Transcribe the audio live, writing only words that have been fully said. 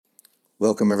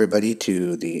Welcome, everybody,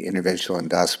 to the Interventional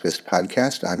Endoscopist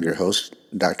podcast. I'm your host,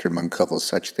 Dr. Mankaval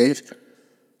Sachdev.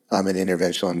 I'm an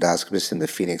interventional endoscopist in the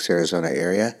Phoenix, Arizona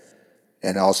area,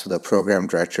 and also the program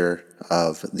director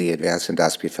of the Advanced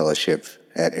Endoscopy Fellowship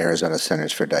at Arizona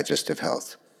Centers for Digestive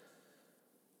Health.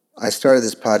 I started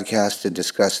this podcast to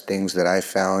discuss things that I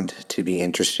found to be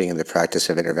interesting in the practice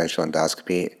of interventional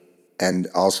endoscopy, and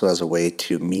also as a way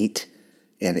to meet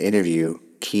and interview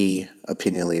key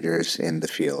opinion leaders in the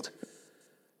field.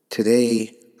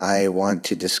 Today, I want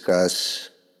to discuss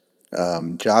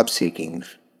job seeking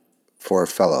for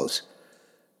fellows.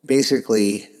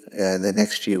 Basically, in the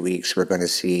next few weeks, we're going to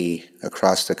see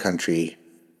across the country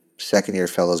second-year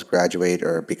fellows graduate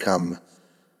or become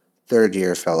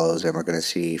third-year fellows, and we're going to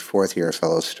see fourth-year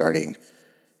fellows starting.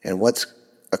 And what's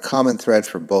a common thread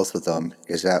for both of them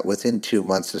is that within 2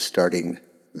 months of starting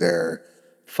their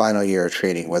final year of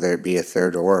training, whether it be a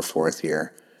third or a fourth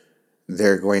year,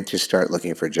 they're going to start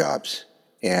looking for jobs.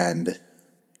 And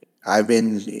I've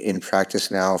been in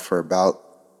practice now for about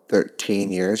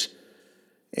 13 years.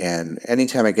 And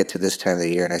anytime I get to this time of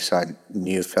the year and I saw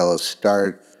new fellows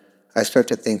start, I start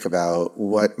to think about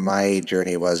what my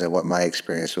journey was and what my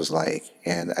experience was like.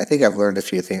 And I think I've learned a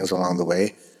few things along the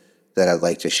way that I'd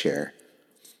like to share.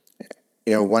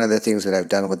 One of the things that I've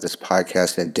done with this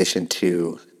podcast, in addition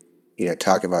to,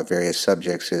 talking about various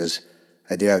subjects, is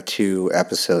I do have 2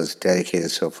 episodes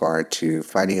dedicated so far to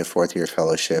finding a fourth-year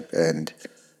fellowship and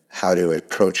how to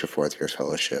approach a fourth-year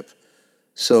fellowship.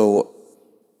 So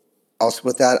also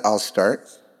with that, I'll start.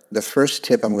 The first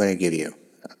tip I'm going to give you,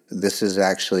 this is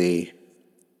actually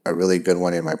a really good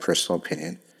one in my personal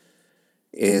opinion,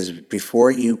 is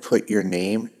before you put your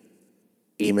name,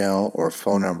 email, or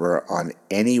phone number on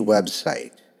any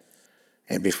website,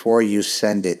 and before you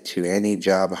send it to any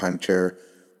job hunter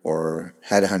or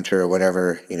headhunter or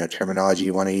whatever terminology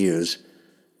you want to use,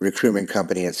 recruitment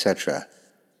company, etc.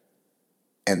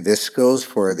 And this goes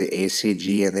for the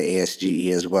ACG and the ASGE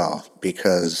as well,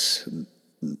 because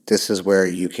this is where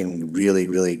you can really,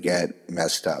 really get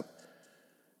messed up.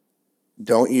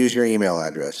 Don't use your email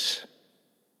address.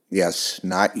 Yes,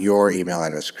 not your email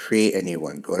address. Create a new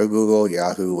one. Go to Google,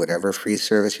 Yahoo, whatever free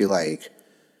service you like,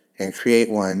 and create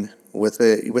one with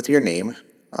your name.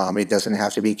 It doesn't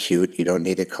have to be cute. You don't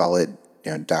need to call it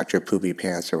Dr. Poopy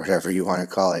Pants or whatever you want to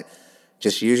call it.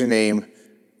 Just use your name,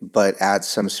 but add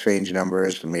some strange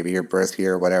numbers, maybe your birth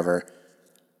year or whatever,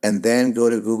 and then go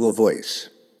to Google Voice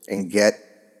and get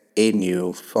a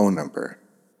new phone number.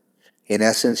 In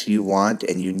essence, you want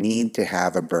and you need to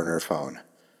have a burner phone.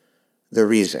 The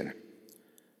reason: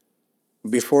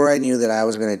 before I knew that I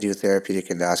was going to do therapeutic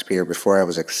endoscopy, or before I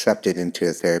was accepted into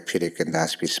a therapeutic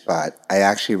endoscopy spot, I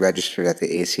actually registered at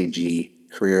the ACG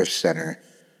Career Center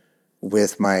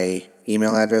with my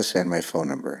email address and my phone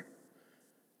number.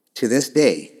 To this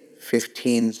day,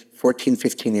 15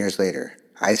 years later,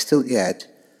 I still get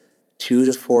 2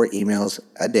 to 4 emails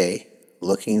a day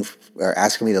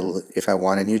asking me if I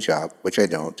want a new job, which I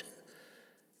don't.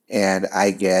 And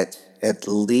I get at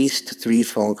least 3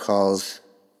 phone calls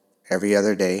every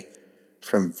other day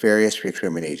from various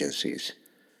recruitment agencies.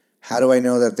 How do I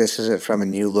know that this isn't from a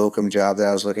new locum job that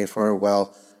I was looking for?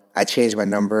 Well, I changed my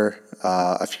number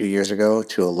a few years ago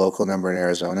to a local number in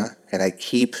Arizona, and I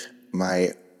keep my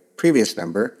previous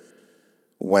number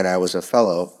when I was a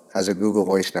fellow as a Google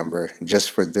Voice number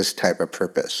just for this type of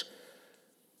purpose.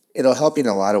 It'll help you in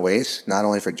a lot of ways, not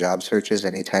only for job searches.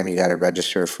 Anytime you got to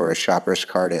register for a shopper's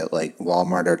cart at like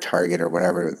Walmart or Target or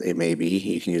whatever it may be,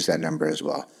 you can use that number as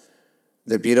well.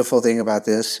 The beautiful thing about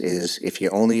this is if you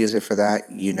only use it for that,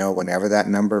 whenever that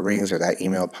number rings or that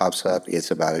email pops up, it's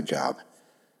about a job.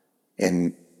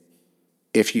 And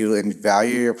if you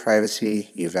value your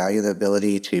privacy, you value the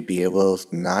ability to be able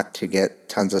not to get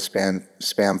tons of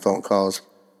spam phone calls,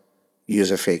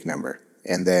 use a fake number.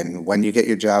 And then when you get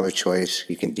your job of choice,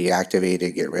 you can deactivate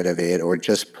it, get rid of it, or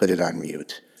just put it on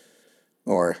mute,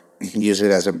 or use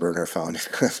it as a burner phone.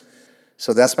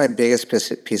 So that's my biggest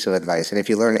piece of advice. And if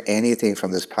you learn anything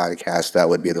from this podcast, that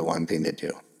would be the one thing to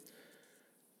do.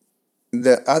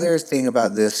 The other thing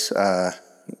about this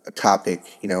topic,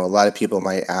 a lot of people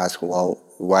might ask, well,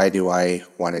 why do I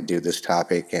want to do this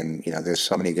topic? And, there's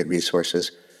so many good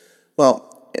resources.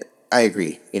 Well, I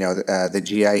agree. The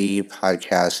GIE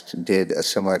podcast did a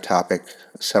similar topic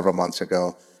several months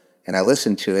ago, and I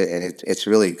listened to it, and it's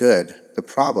really good. The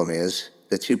problem is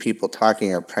the 2 people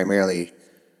talking are primarily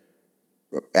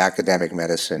academic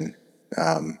medicine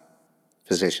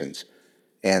physicians,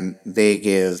 and they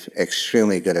give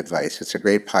extremely good advice. It's a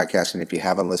great podcast, and if you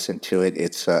haven't listened to it,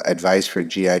 it's advice for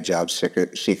GI job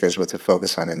seekers with a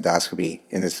focus on endoscopy,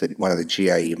 and it's one of the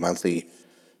GIE monthly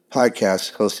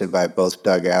podcast hosted by both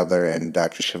Doug Adler and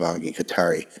Dr. Shivangi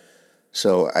Katari.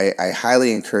 So I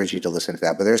highly encourage you to listen to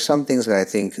that. But there's some things that I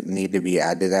think need to be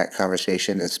added to that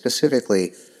conversation. And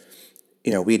specifically,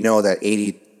 we know that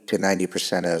 80 to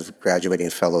 90% of graduating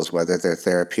fellows, whether they're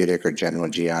therapeutic or general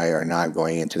GI, are not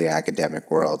going into the academic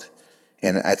world.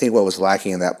 And I think what was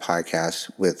lacking in that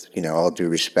podcast, with all due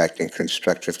respect and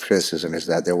constructive criticism, is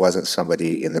that there wasn't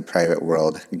somebody in the private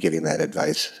world giving that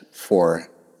advice for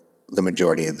the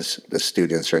majority of the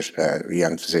students or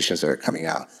young physicians that are coming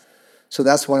out. So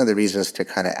that's one of the reasons to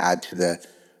kind of add to the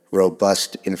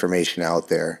robust information out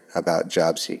there about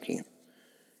job seeking.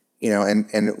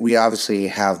 And we obviously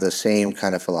have the same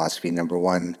kind of philosophy. Number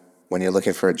one, when you're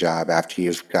looking for a job after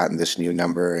you've gotten this new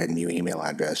number and new email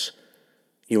address,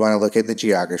 you want to look at the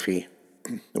geography.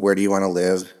 Where do you want to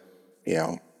live?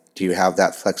 Do you have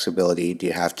that flexibility? Do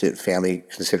you have family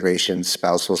considerations,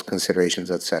 spousal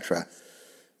considerations, etc.?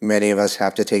 Many of us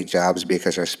have to take jobs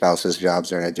because our spouse's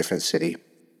jobs are in a different city.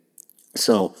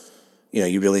 So,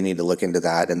 you really need to look into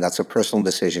that. And that's a personal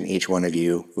decision. Each one of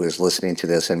you who is listening to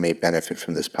this and may benefit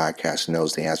from this podcast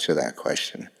knows the answer to that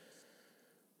question.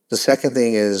 The second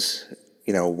thing is,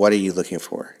 what are you looking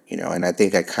for? And I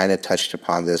think I kind of touched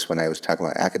upon this when I was talking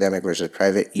about academic versus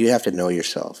private. You have to know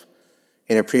yourself.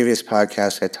 In a previous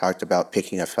podcast, I talked about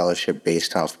picking a fellowship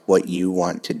based off what you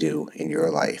want to do in your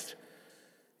life.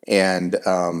 And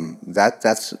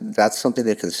that's something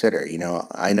to consider.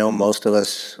 I know most of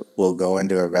us will go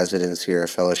into a residency or a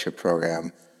fellowship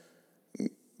program,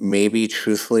 maybe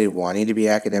truthfully wanting to be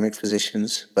academic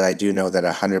physicians, but I do know that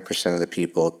 100% of the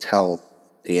people tell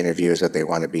the interviewers that they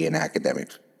want to be an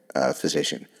academic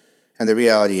physician. And the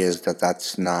reality is that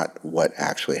that's not what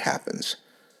actually happens.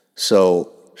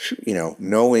 So,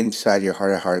 know inside your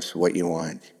heart of hearts what you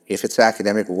want. If it's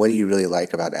academic, what do you really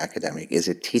like about academic? Is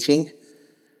it teaching?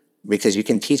 Because you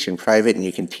can teach in private and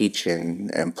you can teach in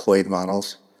employed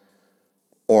models.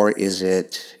 Or is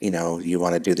it, you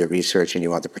want to do the research and you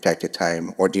want the protected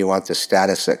time? Or do you want the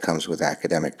status that comes with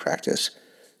academic practice?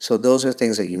 So those are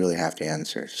things that you really have to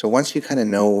answer. So once you kind of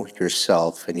know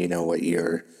yourself and you know what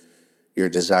your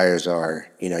desires are,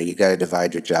 you got to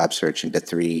divide your job search into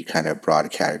three kind of broad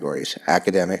categories: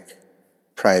 academic,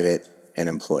 private, and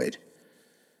employed.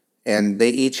 And they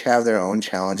each have their own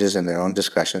challenges and their own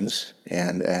discussions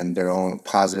and their own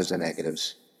positives and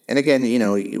negatives. And again,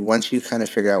 once you kind of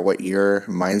figure out what your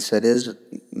mindset is,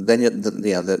 then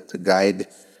the guide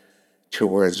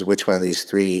towards which one of these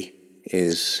three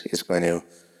is going to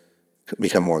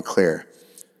become more clear.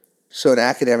 So in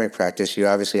academic practice, you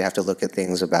obviously have to look at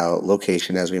things about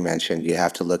location, as we mentioned. You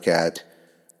have to look at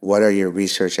what are your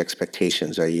research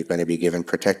expectations. Are you going to be given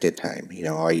protected time?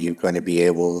 Are you going to be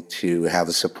able to have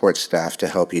a support staff to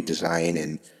help you design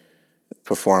and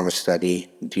perform a study?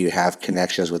 Do you have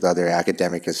connections with other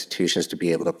academic institutions to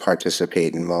be able to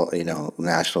participate in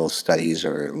national studies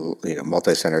or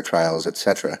multi-center trials,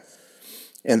 etc.?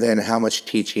 And then how much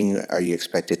teaching are you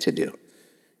expected to do?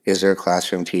 Is there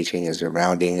classroom teaching? Is there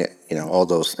rounding? All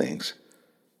those things.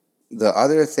 The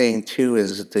other thing, too,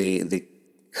 is the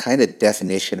kind of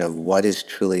definition of what is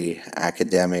truly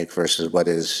academic versus what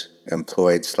is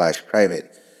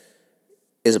employed/private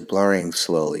is blurring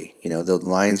slowly. The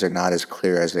lines are not as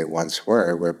clear as they once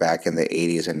were, where back in the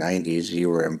 80s and 90s, you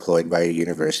were employed by a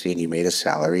university and you made a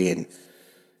salary, and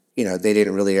they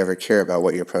didn't really ever care about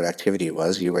what your productivity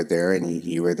was. You were there and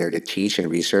you were there to teach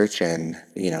and research, and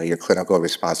your clinical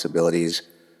responsibilities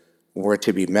were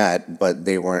to be met, but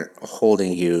they weren't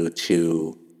holding you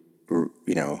to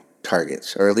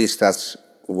targets, or at least that's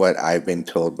what I've been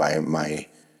told by my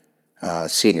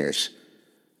seniors.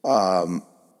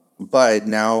 But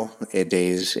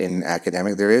nowadays in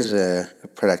academic, there is a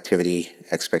productivity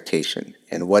expectation.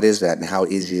 And what is that, and how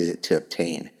easy is it to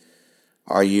obtain?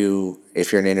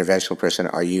 If you're an interventional person,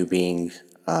 are you being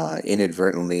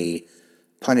inadvertently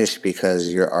punished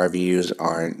because your RVUs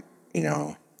aren't,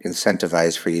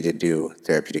 incentivized for you to do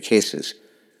therapeutic cases?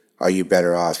 Are you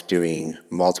better off doing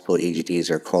multiple EGDs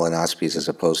or colonoscopies as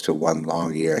opposed to one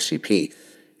long ERCP?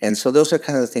 And so those are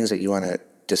kind of the things that you want to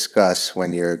discuss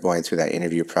when you're going through that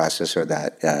interview process or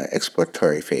that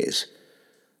exploratory phase.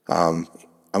 I'm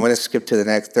going to skip to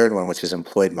the third one, which is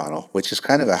employed model, which is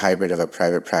kind of a hybrid of a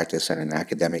private practice and an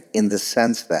academic, in the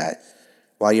sense that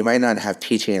while you might not have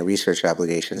teaching and research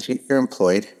obligations, you're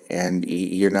employed and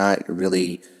you're not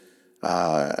really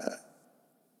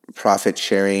profit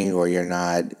sharing, or you're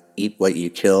not eat what you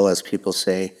kill, as people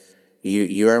say.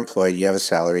 You are employed, you have a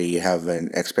salary, you have an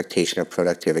expectation of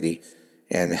productivity.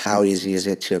 And how easy is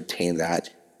it to obtain that?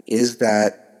 Is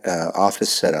that office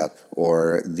setup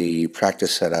or the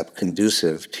practice setup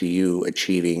conducive to you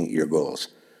achieving your goals?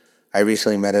 I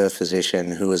recently met a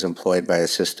physician who was employed by a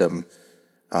system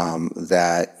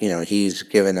that, he's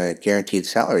given a guaranteed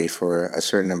salary for a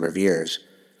certain number of years.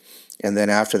 And then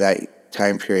after that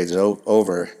time period is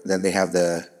over, then they have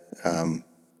the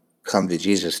come to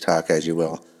Jesus talk, as you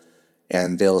will.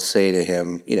 And they'll say to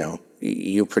him,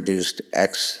 you produced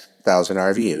X thousand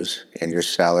RVUs and your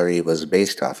salary was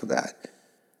based off of that.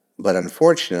 But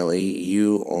unfortunately,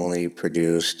 you only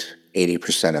produced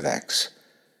 80% of X.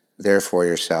 Therefore,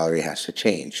 your salary has to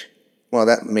change. Well,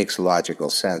 that makes logical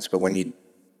sense. But when you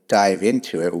dive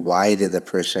into it, why did the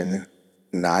person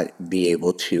not be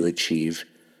able to achieve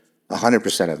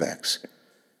 100% of X?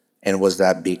 And was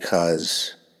that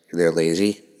because they're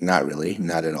lazy? Not really,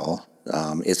 not at all.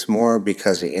 It's more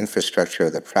because the infrastructure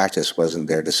of the practice wasn't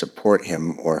there to support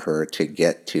him or her to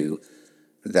get to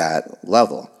that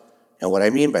level. And what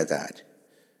I mean by that,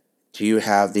 do you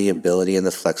have the ability and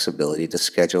the flexibility to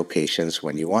schedule patients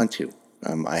when you want to?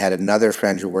 I had another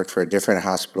friend who worked for a different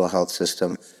hospital health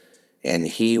system, and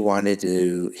he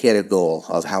had a goal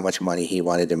of how much money he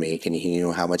wanted to make, and he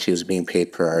knew how much he was being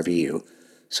paid per RVU.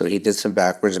 So he did some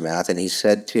backwards math, and he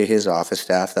said to his office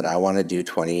staff that I want to do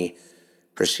 20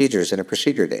 procedures in a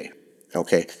procedure day.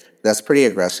 Okay, that's pretty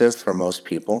aggressive for most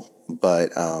people, but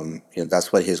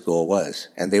that's what his goal was.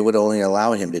 And they would only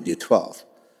allow him to do 12.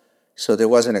 So there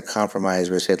wasn't a compromise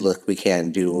where it said, look, we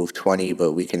can't do 20,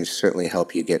 but we can certainly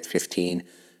help you get 15.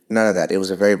 None of that. It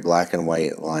was a very black and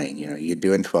white line. You're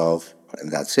doing 12,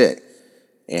 and that's it.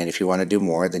 And if you want to do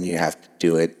more, then you have to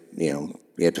do it, you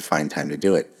have to find time to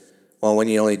do it. Well, when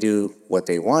you only do what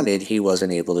they wanted, he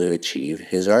wasn't able to achieve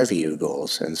his RVU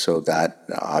goals. And so that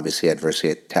obviously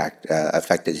adversely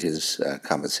affected his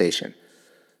compensation.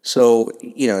 So,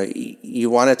 you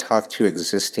want to talk to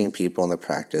existing people in the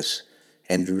practice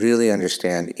and really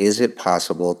understand, is it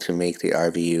possible to make the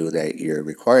RVU that you're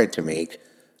required to make?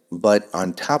 But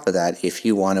on top of that, if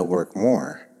you want to work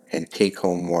more and take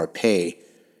home more pay,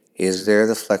 is there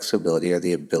the flexibility or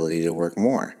the ability to work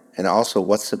more? And also,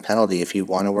 what's the penalty if you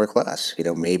want to work less?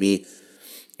 Maybe,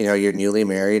 you're newly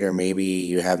married, or maybe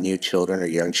you have new children or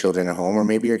young children at home, or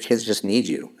maybe your kids just need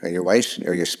you, or your wife,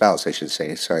 or your spouse, I should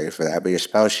say, sorry for that, but your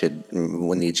spouse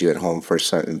will need you at home for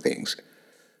certain things.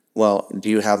 Well, do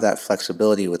you have that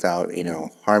flexibility without,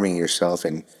 harming yourself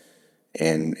and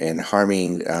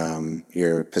harming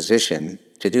your position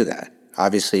to do that?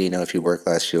 Obviously, if you work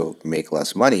less, you'll make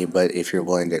less money, but if you're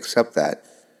willing to accept that,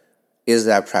 is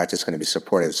that practice going to be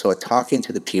supportive? So talking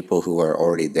to the people who are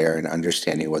already there and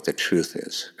understanding what the truth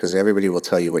is, because everybody will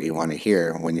tell you what you want to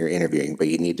hear when you're interviewing, but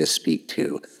you need to speak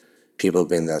to people who've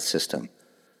been in that system.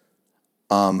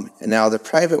 Now, the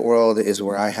private world is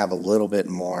where I have a little bit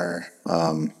more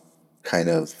kind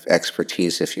of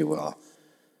expertise, if you will.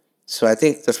 So I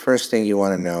think the first thing you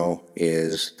want to know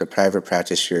is the private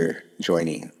practice you're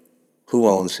joining. Who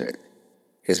owns it?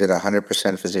 Is it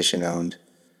 100% physician owned?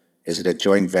 Is it a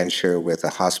joint venture with a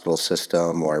hospital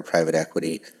system or a private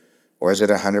equity? Or is it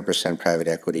 100% private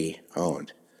equity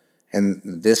owned? And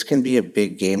this can be a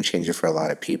big game changer for a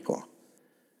lot of people.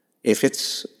 If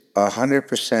it's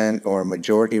 100% or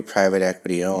majority private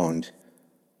equity owned,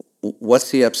 what's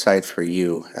the upside for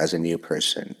you as a new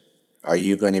person? Are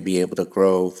you going to be able to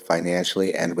grow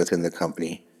financially and within the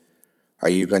company? Are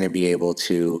you going to be able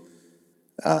to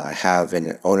have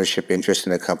an ownership interest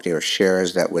in the company or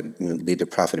shares that would lead to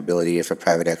profitability if a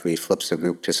private equity flips the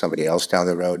group to somebody else down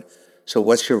the road? So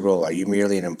what's your role? Are you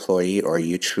merely an employee, or are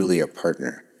you truly a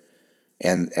partner?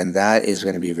 And that is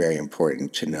going to be very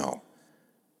important to know.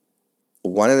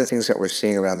 One of the things that we're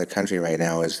seeing around the country right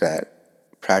now is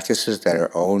that practices that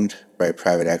are owned by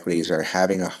private equities are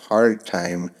having a hard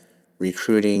time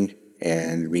recruiting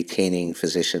and retaining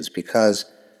physicians because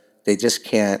they just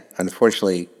can't,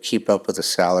 unfortunately, keep up with the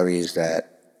salaries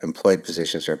that employed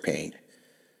physicians are paying.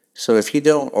 So if you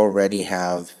don't already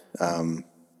have the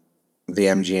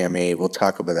MGMA, we'll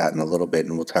talk about that in a little bit,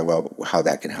 and we'll talk about how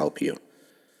that can help you.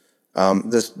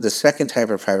 The second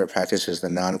type of private practice is the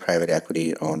non-private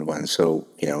equity owned one. So,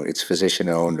 it's physician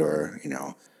owned, or,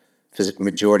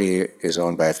 majority is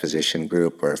owned by a physician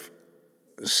group or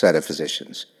a set of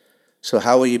physicians. So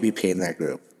how will you be paid in that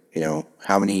group?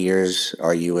 How many years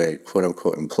are you a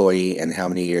quote-unquote employee, and how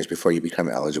many years before you become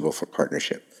eligible for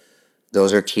partnership?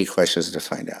 Those are key questions to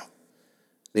find out.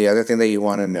 The other thing that you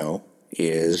want to know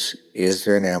is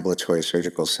there an ambulatory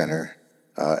surgical center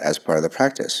as part of the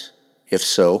practice? If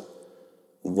so,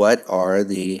 what are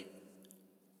the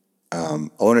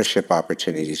ownership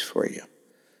opportunities for you?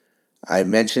 I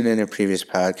mentioned in a previous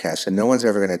podcast, and no one's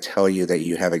ever going to tell you that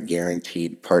you have a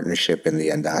guaranteed partnership in the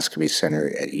endoscopy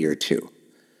center at year 2.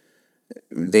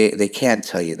 They can't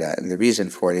tell you that, and the reason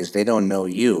for it is they don't know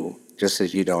you just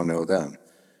as you don't know them.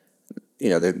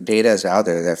 The data is out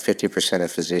there that 50%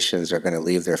 of physicians are going to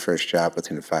leave their first job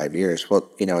within 5 years. Well,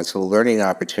 it's a learning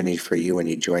opportunity for you when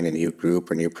you join a new group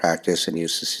or new practice, a new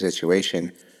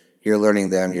situation. You're learning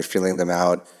them, you're feeling them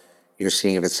out, you're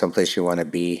seeing if it's someplace you want to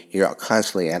be. You're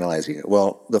constantly analyzing it.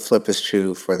 Well, the flip is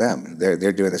true for them.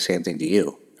 They're doing the same thing to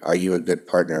you. Are you a good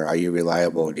partner? Are you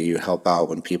reliable? Do you help out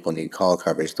when people need call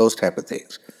coverage? Those type of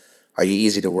things. Are you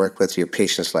easy to work with? Do your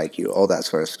patients like you? All that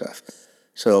sort of stuff.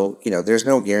 So, there's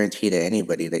no guarantee to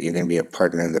anybody that you're going to be a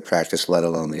partner in the practice, let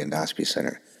alone the endoscopy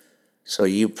center. So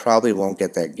you probably won't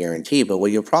get that guarantee, but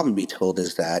what you'll probably be told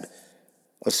is that,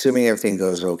 assuming everything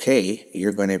goes okay,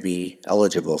 you're going to be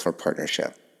eligible for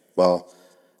partnership. Well,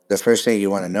 the first thing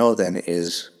you want to know then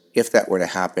is, if that were to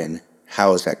happen,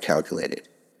 how is that calculated?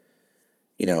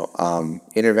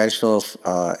 Interventional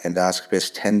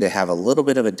endoscopists tend to have a little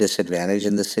bit of a disadvantage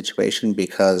in this situation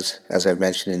because, as I've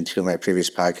mentioned in two of my previous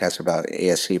podcasts about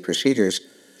ASC procedures,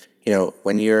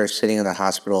 when you're sitting in the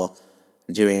hospital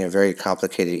doing a very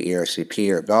complicated ERCP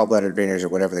or gallbladder drainage or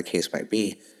whatever the case might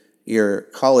be, your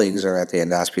colleagues are at the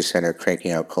endoscopy center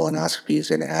cranking out colonoscopies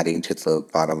and adding to the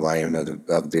bottom line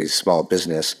of the small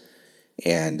business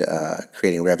and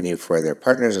creating revenue for their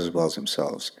partners as well as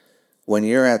themselves. When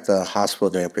you're at the hospital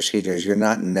doing procedures, you're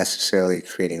not necessarily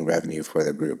creating revenue for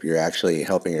the group. You're actually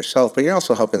helping yourself, but you're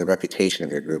also helping the reputation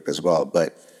of your group as well.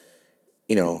 But,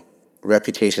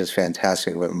 reputation is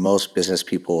fantastic, but most business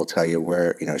people will tell you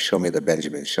show me the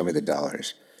Benjamins, show me the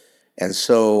dollars. And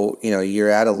so, you're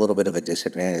at a little bit of a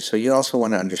disadvantage. So you also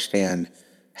want to understand,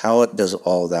 how does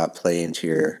all that play into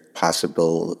your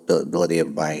possibility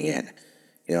of buying in?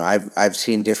 I've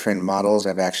seen different models.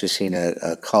 I've actually seen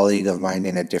a colleague of mine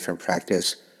in a different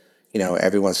practice.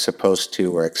 Everyone's supposed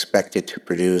to or expected to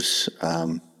produce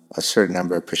a certain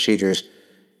number of procedures,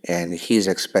 and he's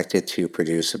expected to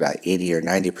produce about 80 or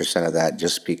 90% of that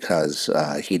just because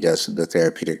he does the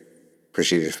therapeutic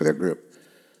procedures for their group.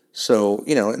 So,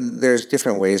 there's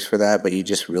different ways for that, but you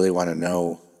just really want to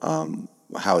know,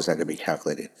 how is that going to be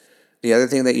calculated. The other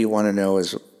thing that you want to know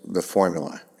is the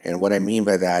formula. And what I mean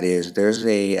by that is there's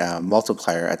a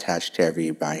multiplier attached to every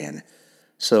buy-in.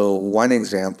 So one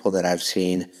example that I've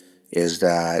seen is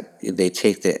that they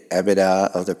take the EBITDA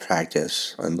of the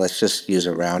practice, and let's just use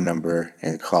a round number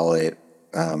and call it,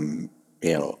 $1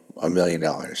 million.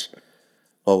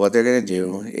 Well, what they're going to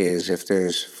do is, if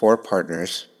there's 4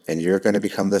 partners and you're going to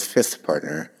become the 5th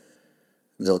partner,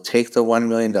 they'll take the $1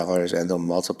 million and they'll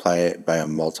multiply it by a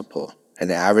multiple. And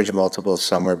the average multiple is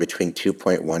somewhere between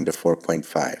 2.1 to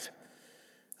 4.5.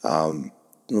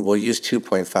 We'll use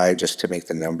 2.5 just to make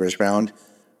the numbers round.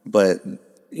 But,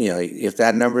 if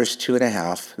that number is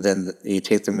 2.5, then you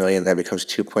take the million, that becomes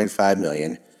 2.5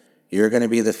 million. You're going to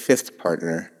be the 5th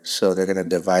partner, so they're going to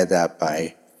divide that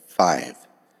by 5.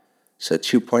 So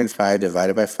 2.5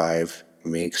 divided by 5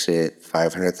 makes it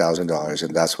 $500,000,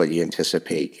 and that's what you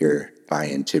anticipate your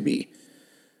buy-in to be.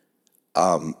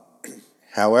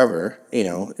 However,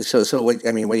 so what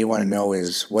you want to know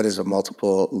is, what is a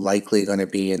multiple likely going to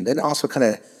be, and then also kind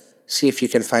of see if you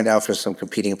can find out for some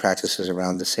competing practices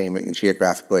around the same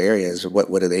geographical areas, what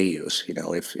do they use?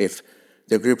 If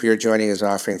the group you're joining is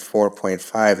offering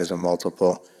 4.5 as a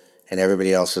multiple and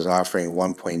everybody else is offering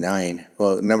 1.9,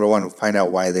 well, number one, find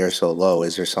out why they're so low.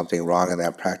 Is there something wrong in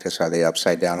that practice? Are they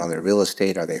upside down on their real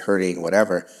estate? Are they hurting?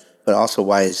 Whatever. But also,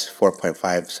 why is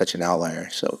 4.5 such an outlier?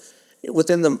 So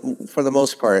for the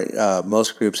most part,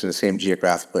 most groups in the same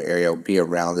geographical area will be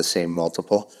around the same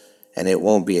multiple, and it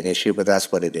won't be an issue, but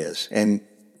that's what it is. And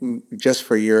just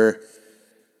for your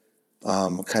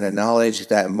kind of knowledge,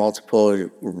 that multiple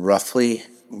roughly,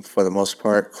 for the most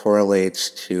part,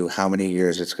 correlates to how many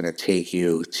years it's going to take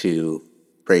you to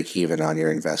break even on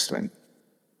your investment.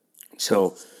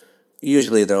 So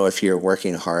usually, though, if you're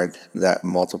working hard, that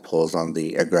multiple is on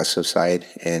the aggressive side,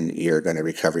 and you're going to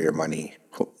recover your money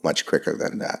much quicker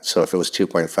than that. So if it was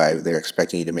 2.5, they're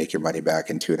expecting you to make your money back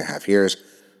in 2.5 years.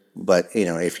 But,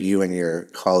 if you and your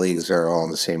colleagues are all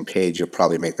on the same page, you'll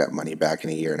probably make that money back in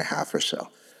a year and a half or so.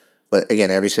 But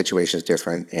again, every situation is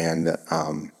different, and,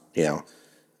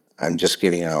 I'm just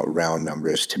giving out round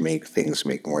numbers to make things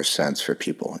make more sense for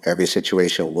people. Every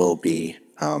situation will be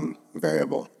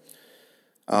variable.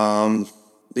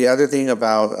 The other thing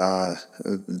about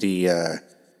the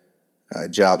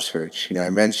job search, I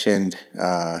mentioned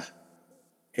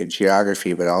in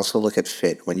geography, but also look at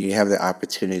fit. When you have the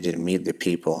opportunity to meet the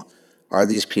people, are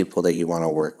these people that you want to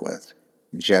work with?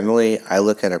 Generally, I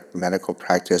look at a medical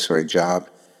practice or a job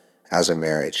as a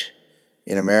marriage.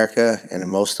 In America and in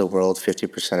most of the world,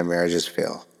 50% of marriages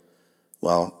fail.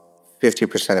 Well,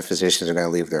 50% of physicians are going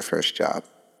to leave their first job.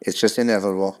 It's just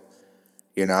inevitable.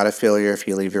 You're not a failure if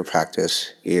you leave your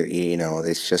practice.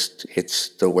 It's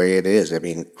the way it is. I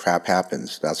mean, crap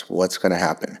happens. That's what's going to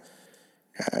happen.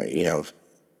 Uh, you know,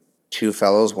 Two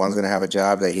fellows, one's going to have a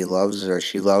job that he loves or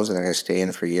she loves, and they're going to stay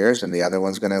in for years, and the other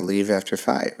one's going to leave after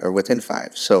 5 or within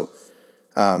 5. So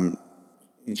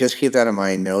just keep that in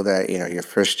mind. Know that, your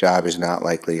first job is not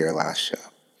likely your last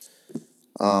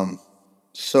job.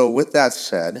 So with that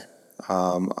said,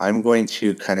 I'm going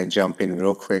to kind of jump in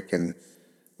real quick, and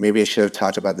maybe I should have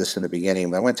talked about this in the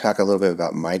beginning, but I want to talk a little bit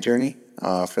about my journey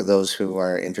for those who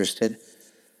are interested.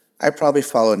 I probably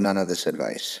followed none of this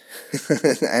advice,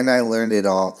 and I learned it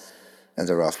all in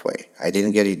the rough way. I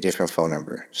didn't get a different phone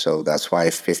number, so that's why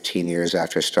 15 years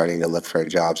after starting to look for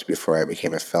jobs before I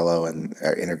became a fellow and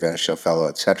interventional fellow,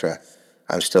 etc.,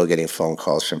 I'm still getting phone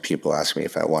calls from people asking me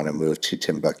if I want to move to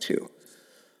Timbuktu.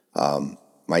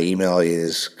 My email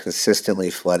is consistently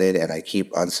flooded, and I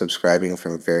keep unsubscribing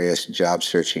from various job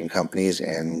searching companies.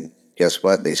 And guess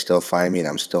what? They still find me, and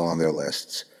I'm still on their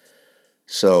lists.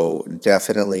 So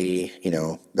definitely,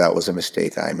 that was a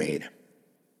mistake I made.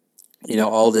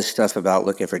 All this stuff about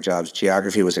looking for jobs,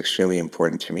 geography was extremely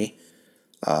important to me.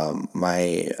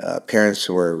 My parents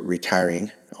were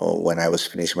retiring when I was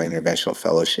finishing my interventional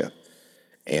fellowship,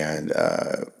 and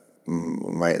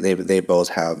they both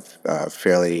have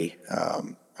fairly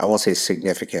I won't say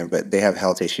significant, but they have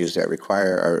health issues that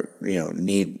require or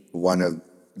need one of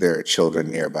their children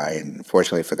nearby, and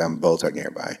fortunately for them, both are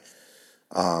nearby.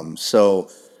 So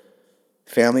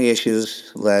family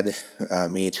issues led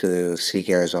me to seek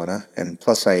Arizona, and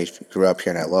plus I grew up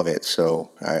here and I love it,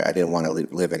 so I didn't want to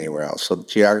live anywhere else. So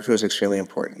geography was extremely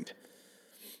important.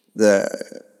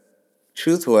 The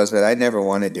truth was that I never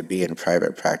wanted to be in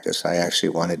private practice. I actually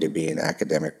wanted to be in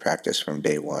academic practice from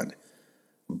day one,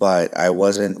 but I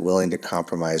wasn't willing to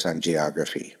compromise on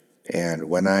geography. And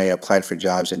when I applied for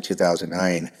jobs in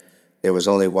 2009, there was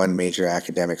only one major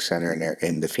academic center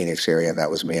in the Phoenix area, and that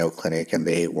was Mayo Clinic, and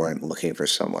they weren't looking for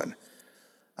someone.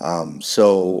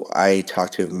 So I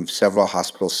talked to several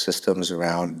hospital systems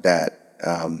around that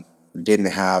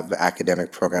didn't have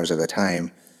academic programs at the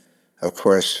time. Of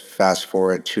course, fast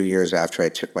forward 2 years after I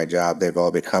took my job, they've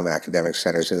all become academic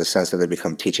centers in the sense that they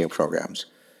become teaching programs.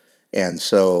 And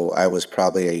so I was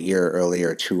probably a year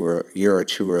or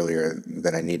two earlier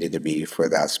than I needed to be for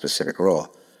that specific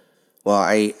role. Well,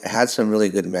 I had some really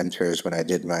good mentors when I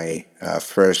did my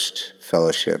first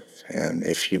fellowship. And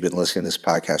if you've been listening to this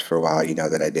podcast for a while, you know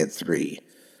that I did 3.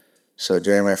 So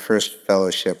during my first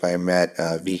fellowship, I met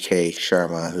VK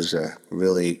Sharma, who's a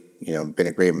really, been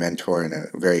a great mentor and a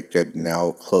very good,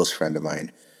 now close friend of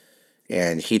mine.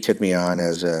 And he took me on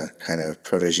as a kind of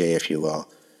protege, if you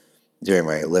will, during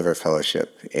my liver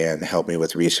fellowship and helped me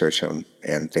with research and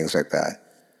things like that.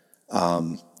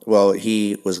 Well,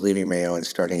 he was leaving Mayo and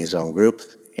starting his own group,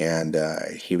 and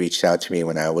he reached out to me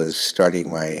when I was starting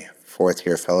my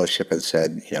 4th-year fellowship and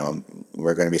said,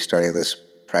 we're going to be starting this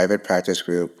private practice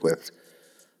group with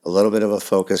a little bit of a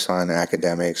focus on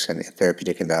academics and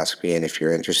therapeutic endoscopy, and if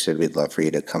you're interested, we'd love for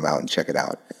you to come out and check it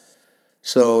out.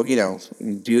 So,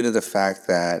 due to the fact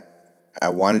that I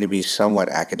wanted to be somewhat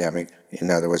academic, in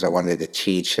other words, I wanted to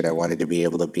teach and I wanted to be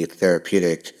able to be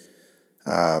therapeutic,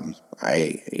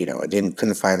 I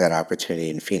couldn't find that opportunity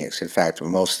in Phoenix. In fact,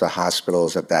 most of the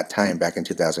hospitals at that time, back in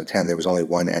 2010, there was only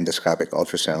one endoscopic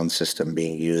ultrasound system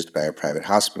being used by a private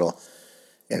hospital.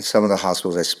 And some of the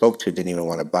hospitals I spoke to didn't even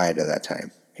want to buy it at that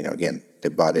time. Again, they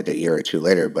bought it a year or two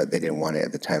later, but they didn't want it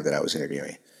at the time that I was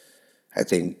interviewing. I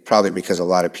think probably because a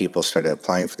lot of people started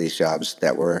applying for these jobs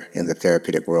that were in the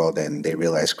therapeutic world, and they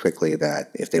realized quickly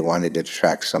that if they wanted to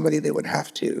attract somebody, they would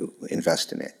have to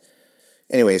invest in it.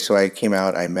 Anyway, so I came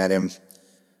out, I met him.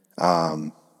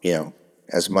 You know,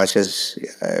 as much as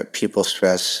people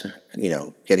stress,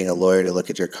 getting a lawyer to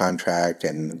look at your contract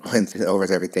and going over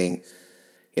everything,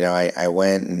 I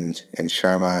went and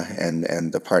Sharma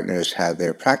and the partners had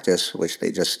their practice, which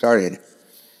they just started.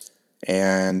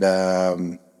 And,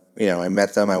 I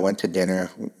met them, I went to dinner,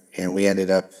 and we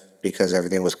ended up, because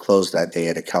everything was closed that day,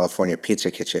 at a California pizza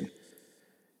kitchen.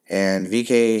 And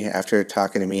VK, after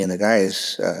talking to me and the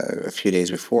guys a few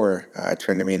days before,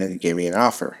 turned to me and gave me an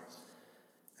offer.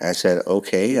 I said,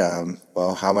 okay,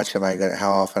 well, how often am I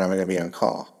going to be on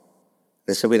call?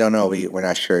 They said, we don't know, we're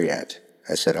not sure yet.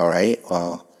 I said, all right,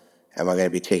 well, am I going to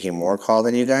be taking more call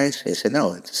than you guys? They said,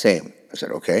 no, it's the same. I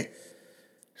said, okay.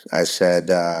 I said,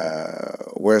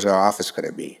 where's our office going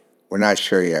to be? We're not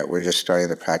sure yet. We're just starting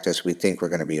the practice. We think we're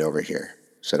going to be over here.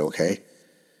 I said, okay.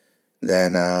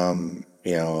 Then, I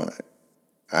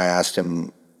asked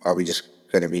him, are we just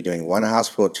going to be doing one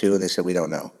hospital or two? They said, we don't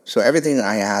know. So everything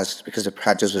I asked, because the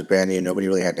practice was brand new, nobody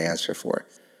really had an answer for it.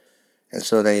 And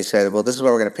so then he said, well, this is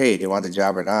what we're going to pay you. Do you want the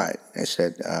job or not? I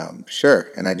said, sure.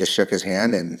 And I just shook his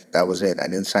hand, and that was it. I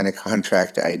didn't sign a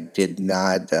contract. I did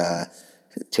not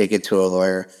take it to a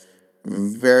lawyer.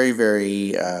 Very,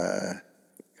 very,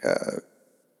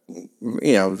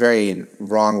 very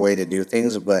wrong way to do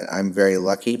things, but I'm very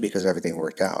lucky because everything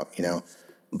worked out.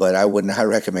 But I would not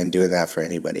recommend doing that for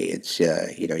anybody. It's,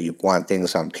 you want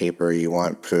things on paper, you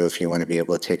want proof, you want to be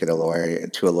able to take it to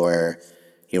a lawyer.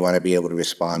 You want to be able to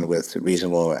respond with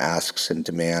reasonable asks and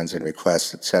demands and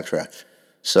requests, etc.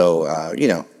 So, I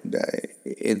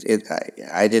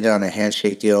did it on a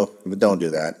handshake deal, but don't do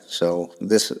that. So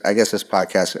I guess this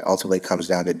podcast ultimately comes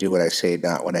down to do what I say,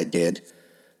 not what I did,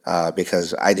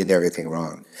 because I did everything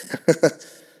wrong,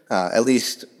 at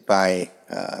least by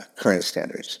current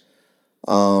standards.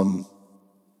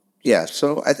 Yeah,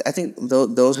 so I think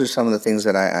those are some of the things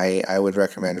that I would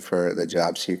recommend for the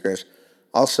job seekers.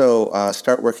 Also,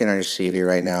 start working on your CV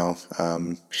right now.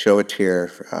 Show it to your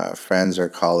friends or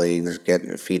colleagues,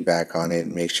 get feedback on it,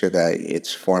 make sure that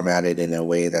it's formatted in a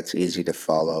way that's easy to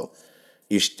follow.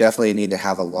 You should definitely need to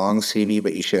have a long CV,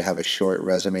 but you should have a short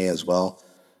resume as well,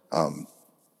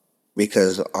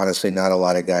 because honestly, not a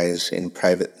lot of guys in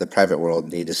the private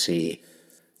world need to see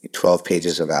 12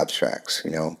 pages of abstracts.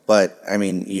 But I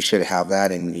mean, you should have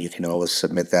that, and you can always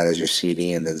submit that as your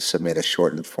CV and then submit a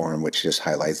shortened form, which just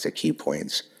highlights the key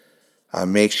points.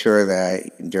 Make sure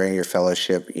that during your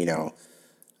fellowship,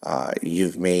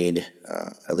 you've made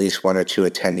at least one or two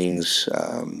attendings.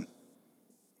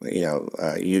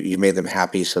 You made them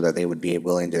happy so that they would be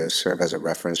willing to serve as a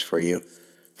reference for you.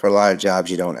 For a lot of jobs,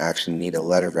 you don't actually need a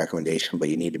letter of recommendation, but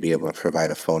you need to be able to provide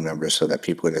a phone number so that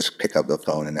people can just pick up the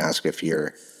phone and ask if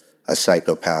you're a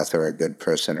psychopath or a good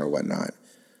person or whatnot.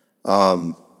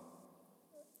 And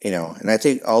I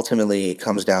think ultimately it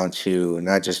comes down to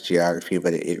not just geography,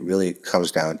 but it really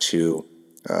comes down to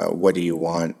what do you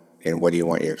want and what do you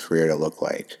want your career to look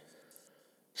like.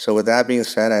 So with that being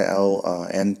said, I'll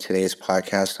end today's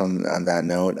podcast on that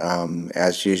note.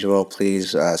 As usual,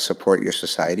 please support your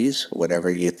societies, whatever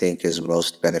you think is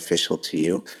most beneficial to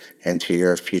you and to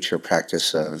your future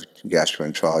practice of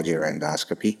gastroenterology or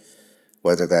endoscopy.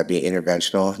 Whether that be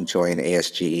interventional, join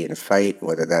ASGE and fight.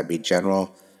 Whether that be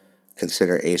general,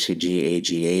 consider ACG,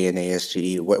 AGA, and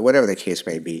ASGE. Whatever the case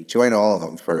may be, join all of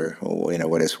them for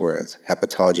what it's worth.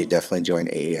 Hepatology, definitely join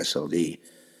AASLD.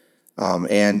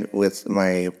 And with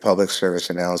my public service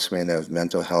announcement of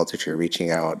mental health, if you're reaching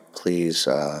out, please,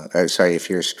 if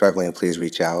you're struggling, please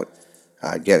reach out,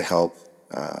 get help.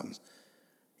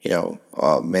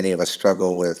 Many of us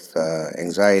struggle with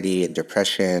anxiety and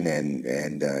depression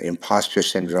and imposter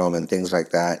syndrome and things like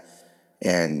that.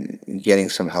 And getting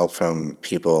some help from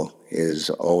people is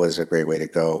always a great way to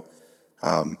go.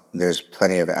 There's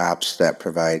plenty of apps that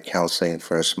provide counseling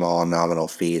for a small nominal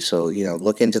fee. So,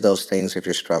 look into those things if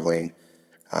you're struggling.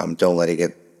 Don't let it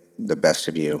get the best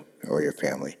of you or your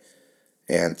family.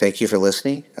 And thank you for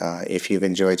listening. If you've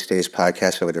enjoyed today's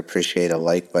podcast, I would appreciate a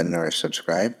like button or a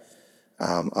subscribe.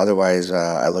 Otherwise,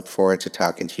 I look forward to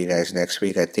talking to you guys next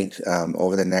week. I think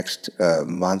over the next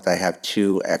month, I have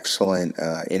two excellent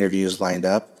interviews lined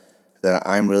up that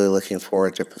I'm really looking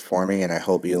forward to performing, and I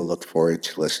hope you'll look forward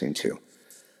to listening to.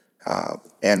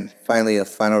 And finally, a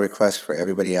final request for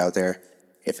everybody out there.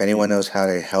 If anyone knows how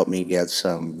to help me get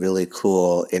some really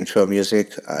cool intro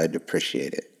music, I'd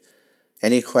appreciate it.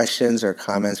 Any questions or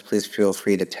comments, please feel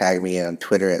free to tag me on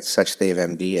Twitter at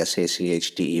SachdevMD,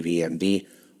 SachdevMD,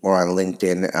 or on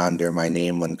LinkedIn under my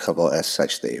name, Mankaval S.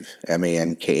 Sachdev,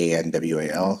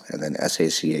 MANKANWAL, and then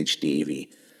SACHDEV.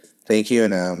 Thank you,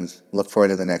 and look forward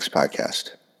to the next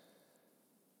podcast.